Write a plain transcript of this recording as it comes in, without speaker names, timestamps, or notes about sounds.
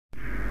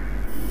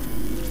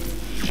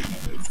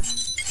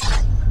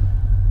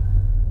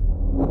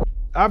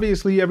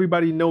obviously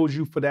everybody knows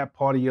you for that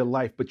part of your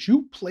life, but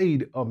you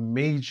played a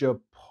major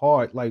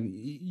part. Like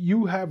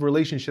you have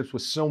relationships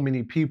with so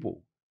many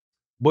people,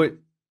 but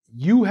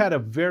you had a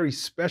very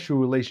special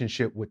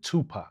relationship with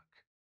Tupac.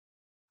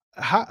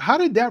 How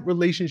did that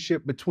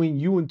relationship between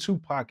you and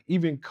Tupac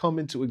even come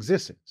into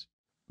existence?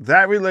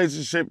 That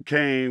relationship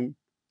came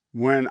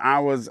when I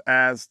was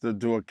asked to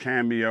do a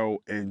cameo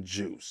in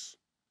Juice.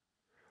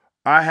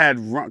 I had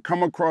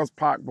come across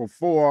Pac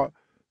before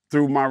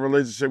through my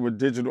relationship with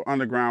Digital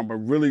Underground, but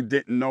really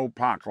didn't know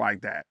Pac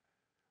like that.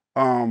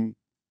 Um,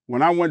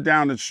 when I went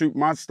down to shoot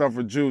my stuff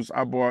for Juice,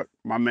 I brought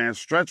my man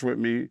Stretch with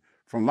me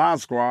from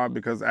Live Squad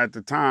because at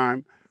the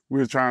time we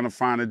were trying to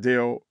find a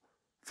deal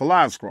for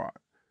Live Squad.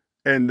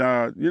 And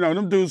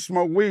them dudes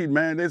smoke weed,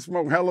 man. They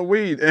smoke hella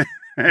weed.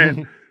 And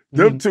Mhm,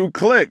 them mhm. two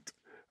clicked.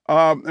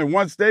 And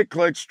once they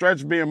clicked,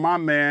 Stretch being my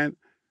man,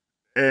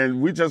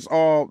 and we just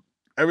all,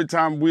 every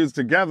time we was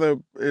together,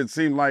 it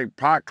seemed like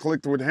Pac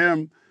clicked with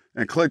him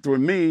and clicked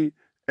with me.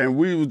 And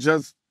we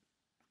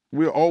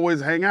would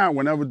always hang out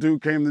whenever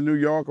dude came to New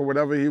York or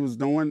whatever he was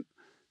doing,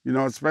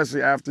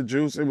 especially after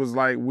Juice. It was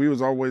like we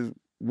was always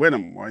with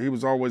him, or he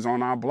was always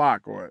on our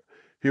block, or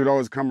he would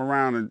always come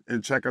around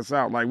and check us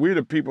out. Like we're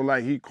the people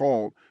that he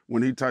called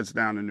when he touched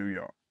down in New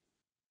York.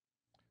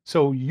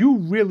 So you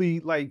really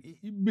like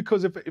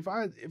because if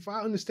I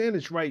understand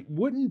this right,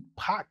 wouldn't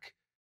Pac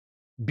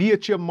be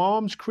at your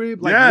mom's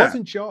crib? Like, Yeah,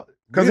 wasn't y'all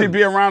because he'd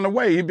be really? around the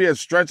way. He'd be at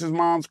Stretch's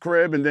mom's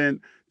crib, and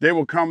then they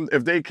would come.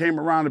 If they came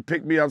around to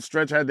pick me up,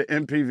 Stretch had the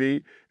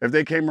MPV. If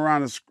they came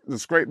around to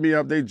scrape me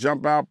up, they'd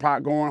jump out,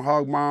 Pac go and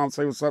hug moms,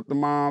 say what's up to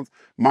moms.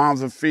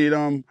 Moms would feed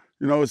them,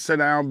 sit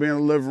down, be in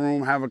the living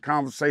room, having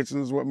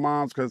conversations with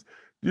moms. Because,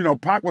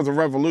 Pac was a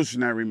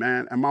revolutionary,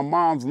 man. And my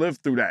mom's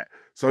lived through that.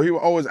 So he would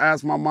always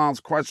ask my mom's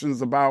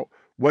questions about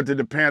what did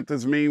the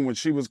Panthers mean when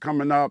she was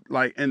coming up,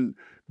 like, and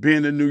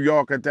being in New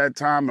York at that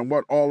time, and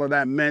what all of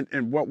that meant,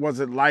 and what was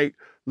it like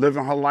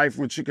living her life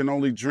when she can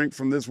only drink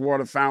from this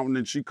water fountain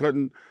and she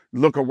couldn't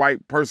look a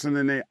white person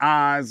in their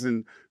eyes,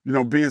 and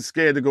being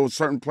scared to go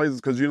certain places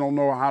because you don't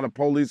know how the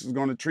police is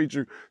going to treat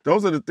you.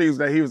 Those are the things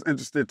that he was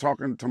interested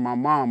talking to my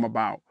mom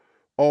about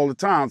all the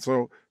time.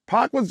 So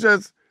Pac was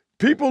just,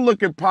 people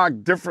look at Pac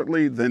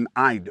differently than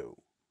I do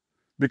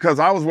because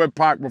I was with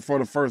Pac before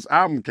the first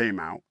album came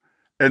out,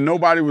 and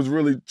nobody was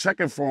really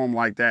checking for him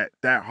like that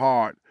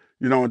hard,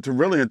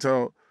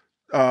 until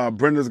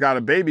Brenda's Got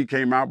a Baby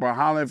came out. But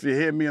Holla If You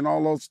Hear Me and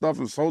all those stuff,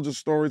 and Soldier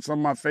Story, some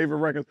of my favorite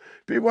records,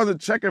 people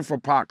wasn't checking for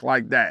Pac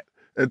like that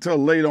until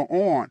later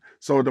on.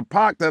 So the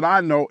Pac that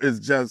I know is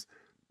just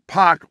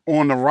Pac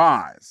on the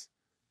rise.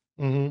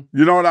 Mhm.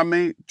 You know what I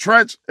mean?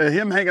 Tretch,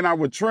 him hanging out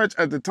with Tretch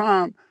at the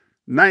time,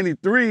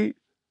 93,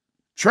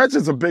 Tretch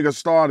is a bigger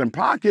star than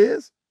Pac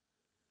is.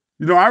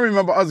 I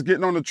remember us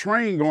getting on the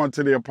train going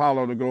to the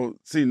Apollo to go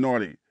see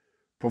Naughty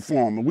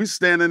perform. And we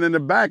standing in the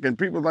back and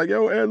people like,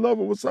 yo, Ed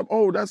Lover, what's up?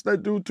 Oh, that's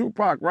that dude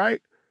Tupac, right?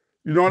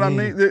 You know what I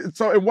Mhm. mean?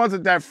 So it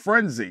wasn't that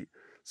frenzy.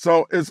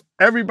 So it's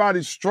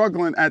everybody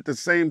struggling at the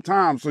same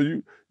time. So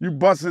you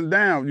busting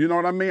down. You know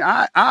what I mean?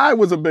 I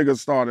was a bigger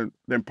star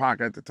than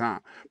Pac at the time.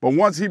 But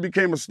once he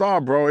became a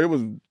star, bro, it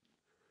was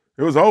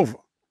over.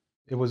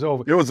 It was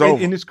over. It was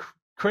over. And it's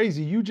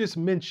crazy. You just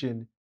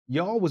mentioned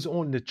y'all was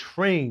on the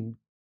train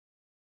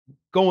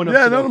going up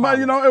Yeah, to the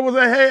nobody, Apollo. it was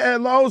a hey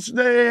Ed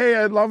Lover, hey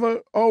Ed Lover.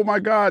 Oh my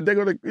God, they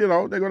go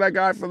that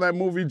guy from that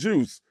movie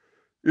Juice.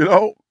 You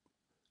know,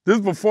 this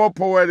is before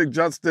Poetic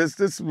Justice.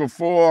 This is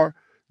before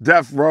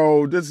Death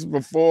Row. This is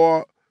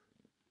before,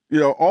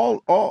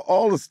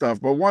 all the stuff.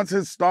 But once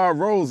his star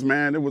rose,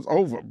 man, it was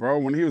over, bro.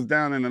 When he was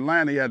down in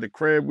Atlanta, he had the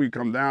crib. We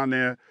come down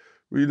there.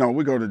 We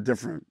go to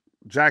different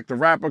Jack the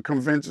Rapper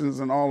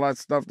conventions and all that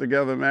stuff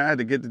together, man. I had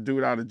to get the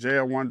dude out of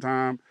jail one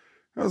time.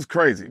 It was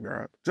crazy,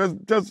 bro.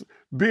 Just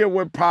being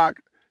with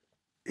Pac,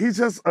 he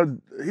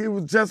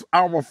was just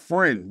our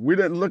friend. We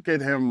didn't look at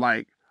him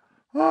like,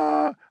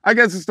 I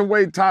guess it's the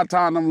way Tata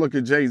and them look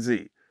at Jay-Z.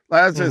 Mhm,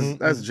 That's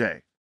mhm,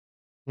 Jay.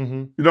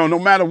 mhm. No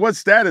matter what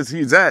status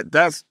he's at,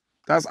 that's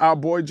our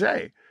boy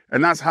Jay.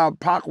 And that's how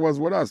Pac was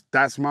with us.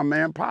 That's my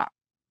man Pac.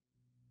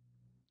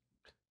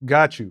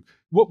 Got you.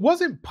 What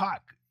wasn't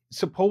Pac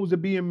supposed to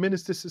be in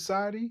Minister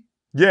Society?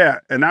 Yeah,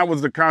 and that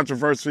was the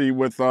controversy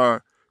with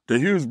the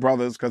Hughes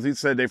brothers because he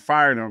said they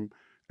fired him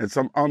in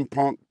some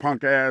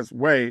punk ass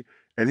way,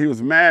 and he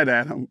was mad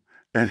at him,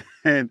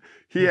 and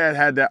he Hmm.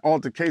 had that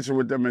altercation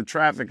with them in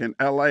traffic in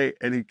L.A.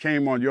 and he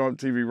came on your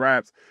MTV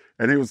Raps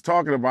and he was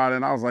talking about it,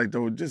 and I was like,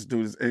 dude, this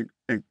dude is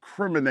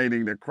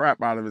incriminating the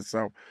crap out of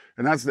himself,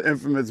 and that's the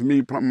infamous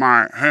me putting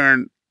my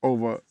hand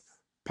over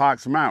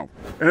Pac's mouth.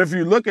 And if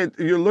you look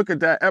at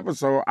that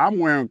episode, I'm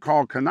wearing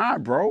Carl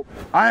Kanai, bro.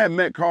 I had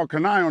met Carl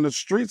Kanai on the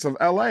streets of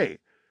LA.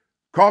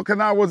 Carl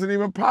Kanai wasn't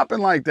even popping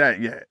like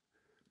that yet.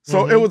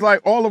 So it was Mhm.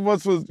 like all of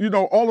us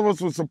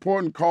was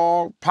supporting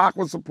Carl. Pac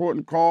was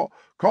supporting Carl.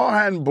 Carl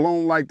hadn't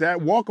blown like that.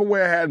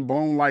 Walkaway hadn't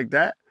blown like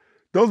that.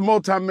 Those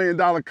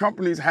multi-million-dollar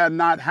companies had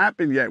not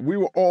happened yet. We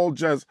were all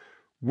just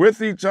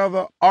with each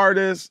other,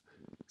 artists,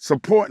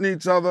 supporting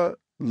each other,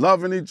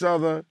 loving each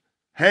other,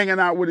 hanging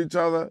out with each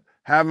other,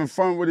 having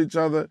fun with each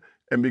other.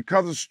 And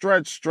because of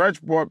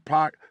Stretch brought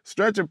Pac.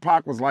 Stretch and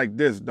Pac was like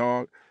this,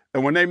 dog.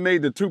 And when they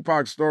made the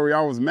 2Pac story,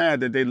 I was mad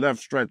that they left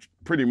Stretch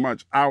pretty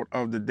much out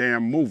of the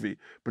damn movie.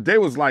 But they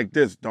was like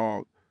this,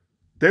 dog.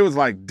 They was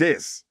like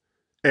this.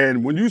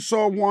 And when you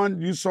saw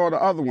one, you saw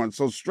the other one.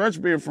 So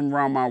Stretch being from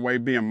around my way,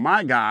 being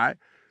my guy,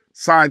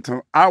 signed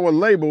to our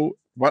label,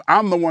 but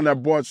I'm the one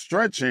that brought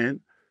Stretch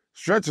in.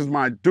 Stretch is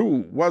my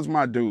dude, was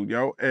my dude,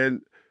 yo.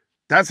 And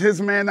that's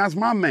his man, that's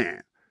my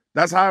man.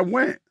 That's how it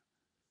went.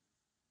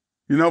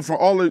 You know, for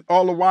all the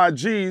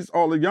YGs,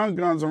 all the young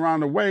guns around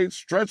the way,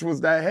 Stretch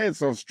was that head.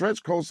 So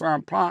Stretch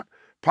co-signed Pac.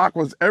 Pac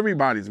was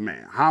everybody's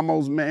man.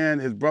 Hamo's man,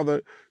 his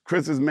brother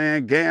Chris's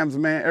man, Gam's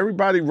man.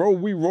 Everybody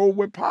we rolled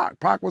with Pac.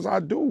 Pac was our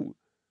dude.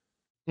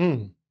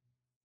 Mm.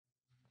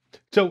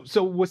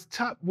 So was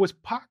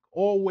Pac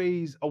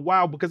always a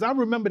wild? Because I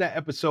remember that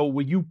episode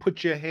where you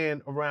put your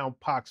hand around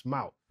Pac's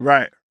mouth.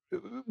 Right.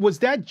 Was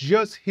that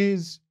just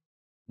his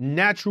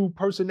natural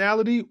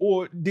personality,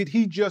 or did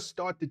he just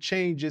start to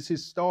change as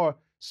his star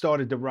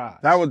started to rise?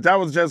 That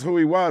was just who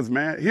he was,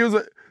 man. He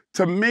was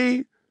to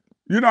me,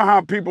 you know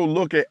how people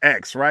look at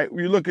X, right?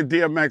 You look at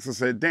DMX and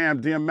say, damn,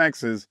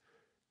 DMX is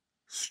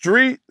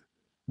street,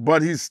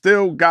 but he's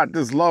still got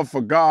this love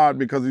for God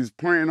because he's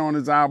playing on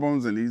his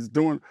albums and he's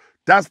doing,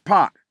 that's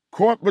Pac.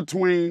 Caught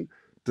between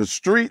the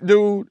street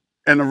dude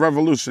and the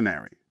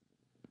revolutionary.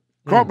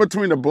 Caught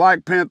between the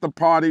Black Panther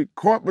Party,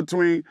 caught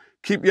between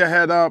Keep Your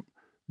Head Up,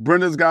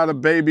 Brenda's Got a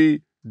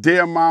Baby,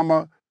 Dear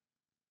Mama,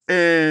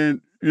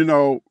 and, you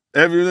know,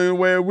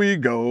 everywhere we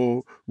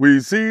go,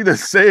 we see the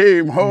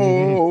same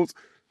hoes.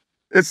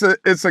 It's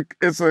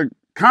a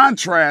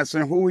contrast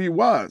in who he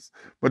was,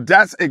 but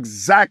that's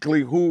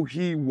exactly who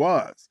he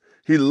was.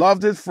 He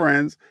loved his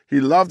friends,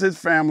 he loved his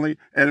family,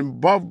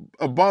 and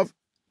above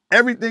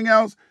everything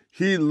else,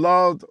 he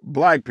loved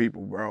black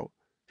people, bro.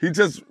 He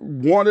just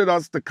wanted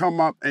us to come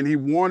up, and he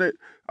wanted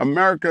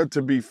America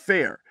to be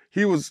fair.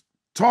 He was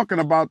talking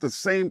about the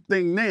same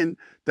thing then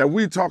that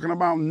we're talking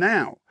about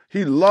now.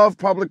 He loved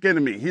Public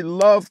Enemy. He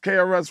loved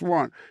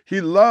KRS-One. He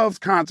loves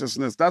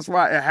consciousness. That's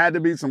why it had to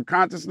be some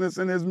consciousness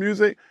in his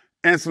music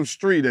and some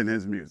street in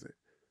his music.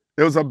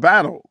 It was a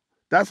battle.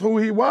 That's who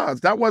he was.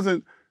 That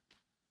wasn't,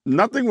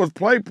 nothing was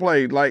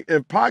played. Like,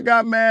 if Pac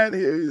got mad,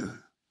 there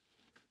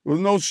was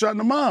no shutting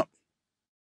him up.